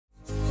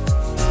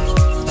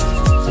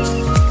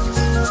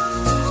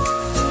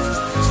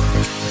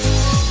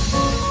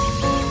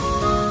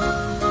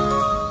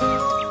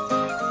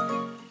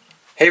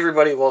Hey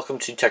everybody, welcome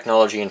to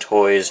Technology and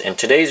Toys, and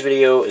today's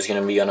video is going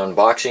to be an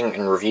unboxing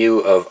and review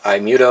of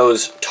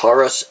iMuto's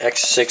Taurus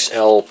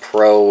X6L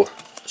Pro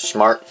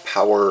Smart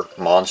Power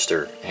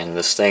Monster, and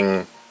this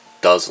thing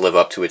does live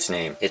up to its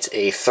name. It's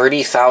a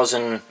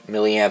 30,000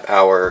 milliamp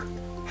hour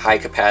high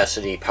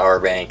capacity power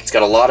bank. It's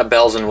got a lot of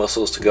bells and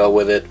whistles to go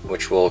with it,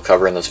 which we'll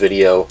cover in this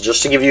video.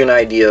 Just to give you an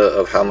idea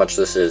of how much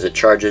this is, it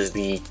charges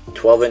the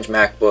 12-inch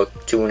MacBook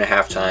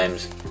 2.5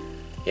 times,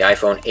 the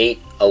iPhone 8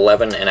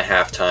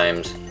 11.5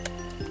 times,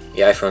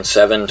 the iPhone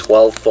 7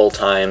 12 full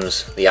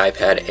times, the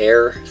iPad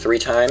Air 3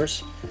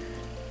 times,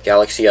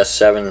 Galaxy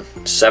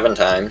S7 7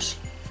 times,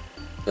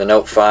 the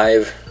Note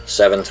 5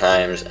 7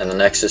 times, and the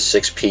Nexus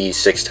 6P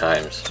 6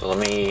 times. So let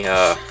me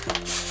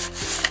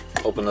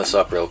open this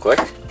up real quick.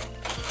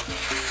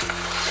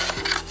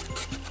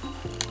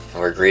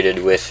 We're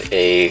greeted with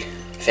a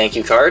thank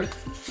you card,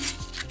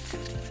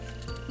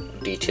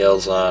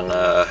 details on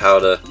how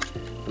to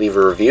leave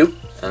a review,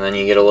 and then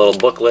you get a little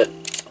booklet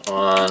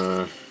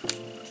on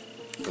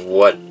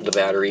what the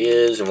battery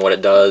is and what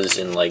it does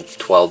in like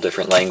 12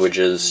 different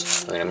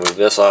languages. I'm going to move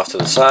this off to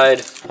the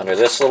side. Under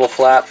this little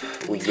flap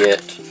we get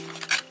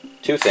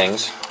two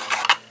things.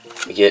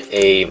 We get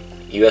a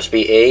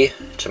USB-A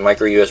to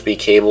micro USB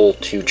cable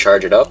to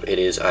charge it up. It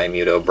is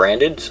iMuto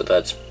branded, so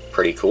that's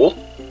pretty cool.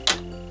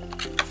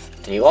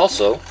 And you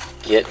also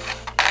get,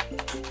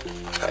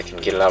 if I can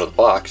get it out of the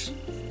box,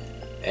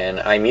 an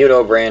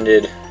iMuto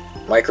branded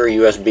micro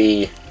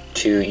USB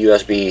to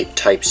USB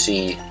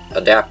Type-C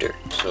adapter.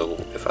 So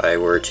if I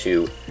were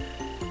to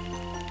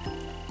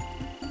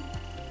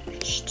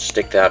just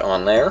stick that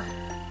on there,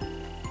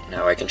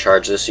 now I can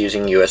charge this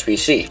using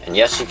USB-C. And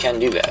yes, you can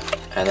do that.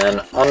 And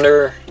then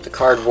under the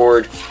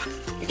cardboard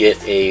you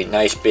get a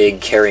nice big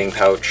carrying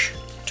pouch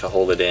to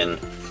hold it in.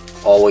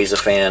 Always a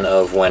fan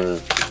of when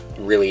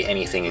really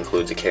anything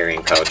includes a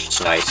carrying pouch.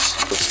 It's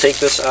nice. Let's take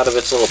this out of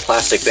its little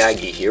plastic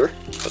baggie here.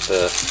 Put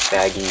the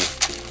baggie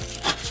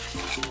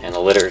and the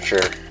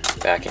literature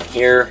back in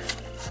here.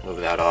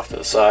 Move that off to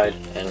the side.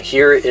 And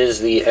here is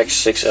the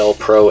X6L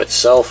Pro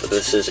itself.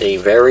 This is a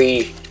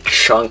very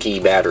chunky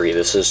battery.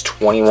 This is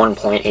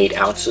 21.8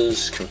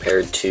 ounces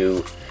compared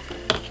to,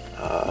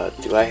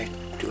 do I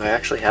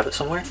actually have it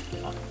somewhere?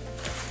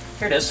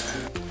 Here it is.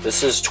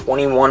 This is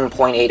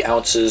 21.8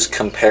 ounces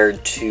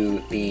compared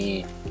to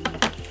the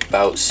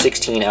about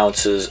 16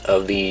 ounces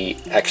of the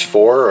X4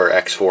 or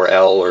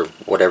X4L or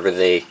whatever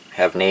they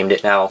have named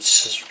it now.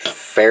 It's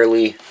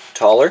fairly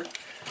taller.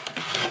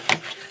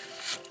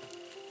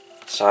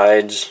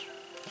 Sides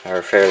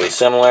are fairly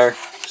similar.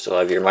 Still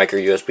have your micro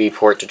USB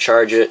port to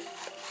charge it,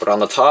 but on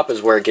the top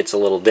is where it gets a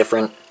little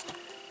different.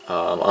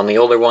 On the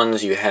older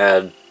ones you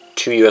had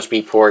 2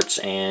 USB ports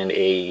and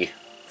a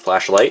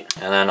flashlight,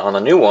 and then on the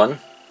new one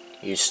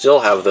you still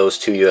have those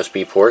 2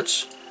 USB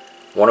ports.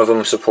 One of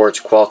them supports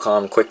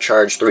Qualcomm Quick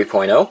Charge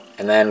 3.0,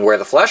 and then where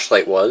the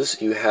flashlight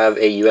was, you have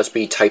a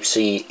USB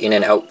Type-C in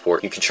and out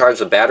port. You can charge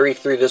the battery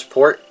through this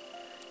port.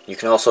 You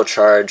can also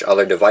charge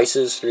other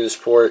devices through this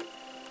port.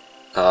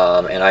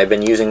 And I've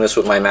been using this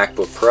with my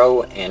MacBook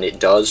Pro, and it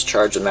does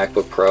charge the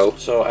MacBook Pro.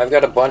 So I've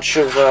got a bunch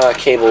of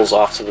cables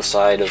off to the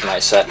side of my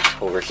set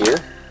over here,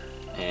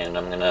 and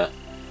I'm gonna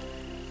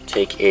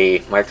take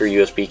a micro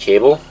USB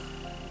cable,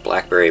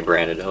 BlackBerry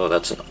branded. Oh,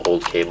 that's an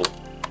old cable.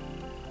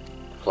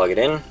 Plug it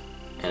in,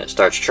 and it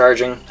starts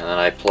charging, and then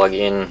I plug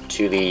in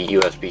to the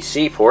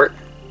USB-C port.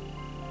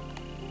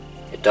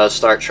 It does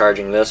start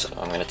charging this.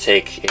 I'm gonna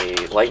take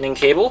a lightning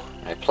cable,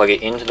 I plug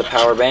it into the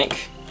power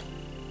bank.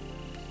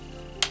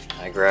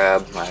 I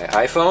grab my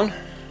iPhone,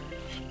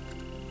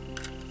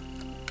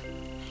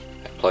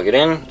 I plug it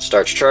in, it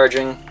starts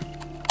charging,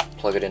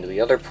 plug it into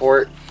the other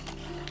port,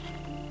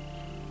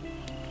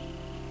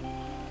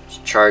 it's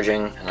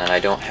charging, and then I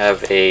don't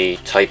have a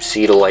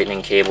Type-C to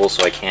lightning cable,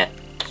 so I can't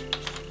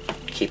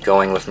keep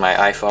going with my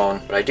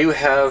iPhone. But I do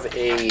have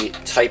a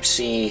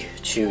Type-C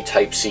to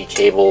Type-C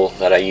cable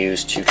that I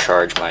use to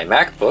charge my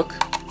MacBook.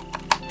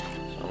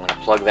 So I'm going to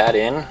plug that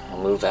in, I'll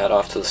move that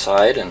off to the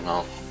side, and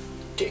I'll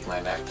take my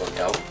MacBook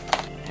out.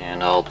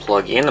 And I'll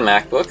plug in the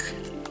MacBook,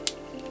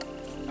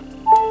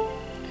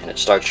 and it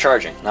starts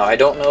charging. Now I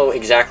don't know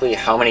exactly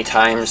how many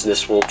times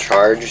this will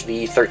charge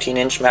the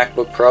 13-inch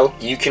MacBook Pro.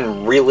 You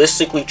can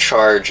realistically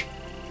charge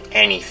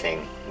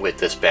anything with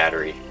this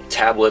battery.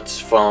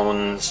 Tablets,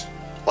 phones,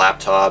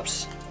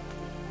 laptops,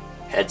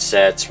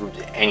 headsets,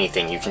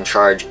 anything. You can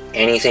charge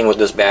anything with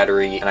this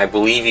battery, and I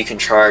believe you can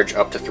charge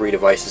up to 3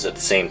 devices at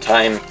the same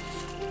time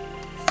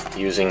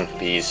using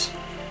these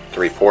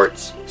 3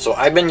 ports. So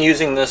I've been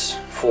using this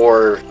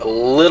for a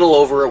little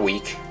over a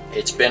week.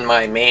 It's been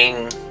my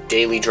main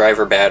daily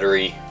driver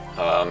battery,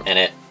 and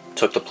it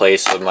took the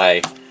place of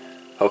my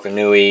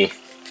Hokanui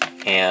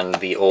and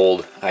the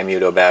old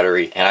iMuto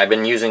battery, and I've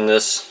been using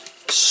this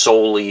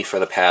solely for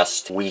the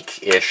past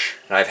week-ish,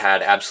 and I've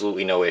had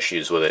absolutely no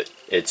issues with it.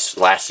 It's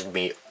lasted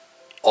me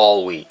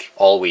all week,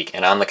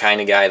 and I'm the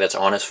kind of guy that's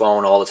on his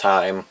phone all the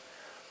time,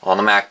 on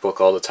the MacBook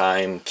all the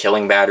time,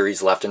 killing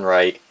batteries left and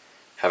right,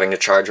 having to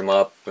charge them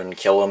up and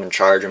kill them and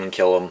charge them and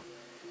kill them,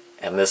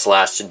 and this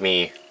lasted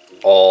me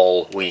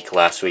all week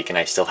last week and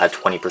I still had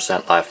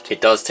 20% left.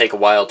 It does take a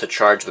while to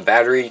charge the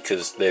battery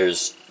because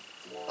there's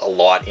a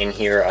lot in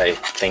here. I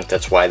think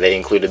that's why they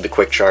included the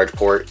quick charge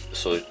port,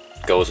 so it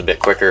goes a bit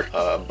quicker.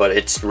 But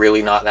it's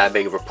really not that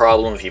big of a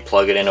problem. If you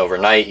plug it in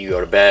overnight, you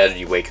go to bed,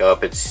 you wake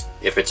up,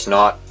 if it's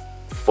not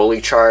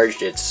fully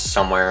charged, it's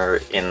somewhere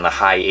in the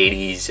high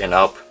 80s and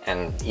up,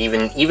 and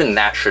even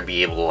that should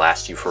be able to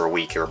last you for a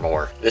week or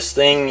more. This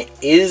thing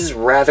is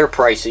rather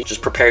pricey.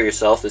 Just prepare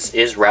yourself, this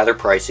is rather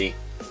pricey.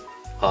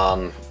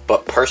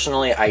 But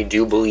personally, I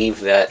do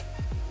believe that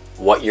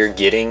what you're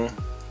getting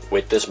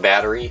with this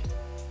battery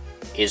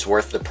is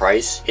worth the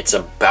price. It's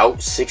about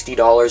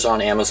 $60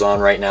 on Amazon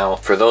right now.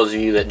 For those of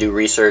you that do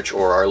research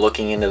or are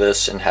looking into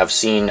this and have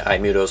seen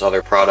iMuto's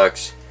other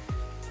products,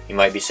 you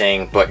might be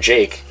saying, but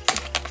Jake,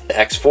 the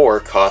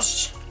X4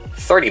 costs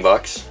 30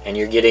 bucks and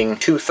you're getting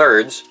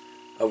 2/3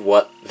 of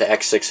what the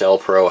X6L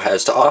Pro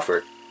has to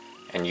offer.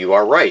 And you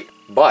are right,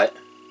 but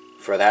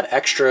for that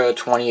extra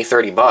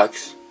 20-30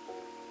 bucks,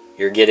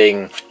 you're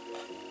getting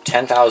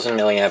 10,000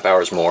 milliamp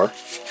hours more.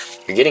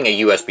 You're getting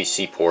a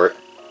USB-C port,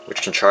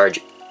 which can charge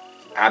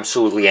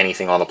absolutely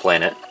anything on the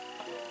planet.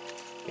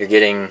 You're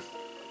getting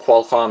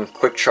Qualcomm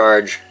Quick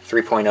Charge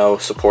 3.0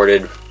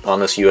 supported on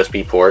this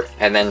USB port,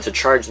 and then to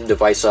charge the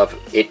device up,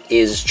 it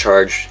is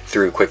charged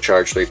through Quick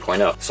Charge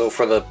 3.0. So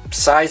for the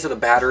size of the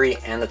battery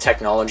and the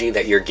technology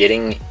that you're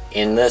getting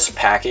in this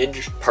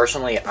package,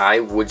 personally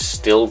I would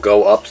still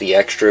go up the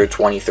extra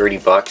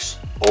 20-30 bucks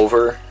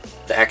over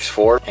the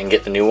X4 and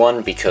get the new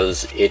one,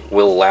 because it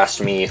will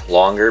last me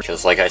longer.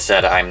 Because like I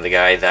said, I'm the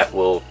guy that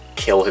will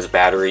kill his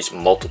batteries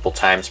multiple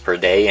times per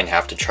day and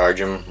have to charge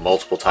them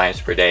multiple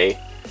times per day,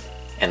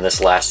 and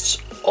this lasts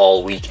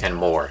all week and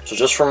more. So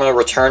just from a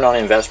return on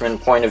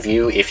investment point of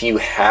view, if you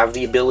have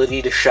the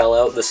ability to shell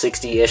out the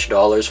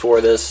 $60-ish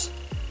for this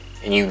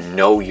and you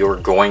know you're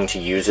going to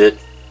use it,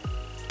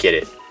 get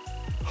it.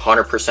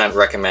 100%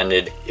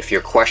 recommended. If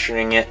you're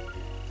questioning it,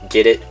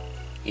 get it,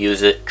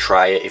 use it,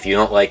 try it. If you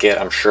don't like it,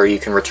 I'm sure you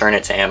can return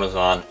it to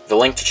Amazon. The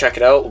link to check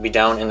it out will be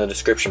down in the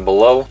description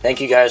below.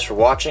 Thank you guys for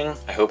watching.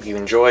 I hope you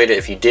enjoyed.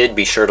 If you did,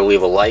 be sure to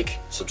leave a like,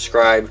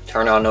 subscribe,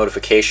 turn on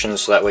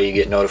notifications so that way you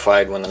get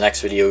notified when the next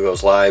video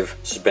goes live.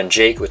 This has been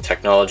Jake with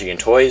Technology and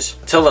Toys.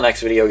 Until the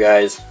next video,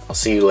 guys, I'll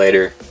see you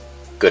later.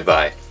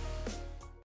 Goodbye.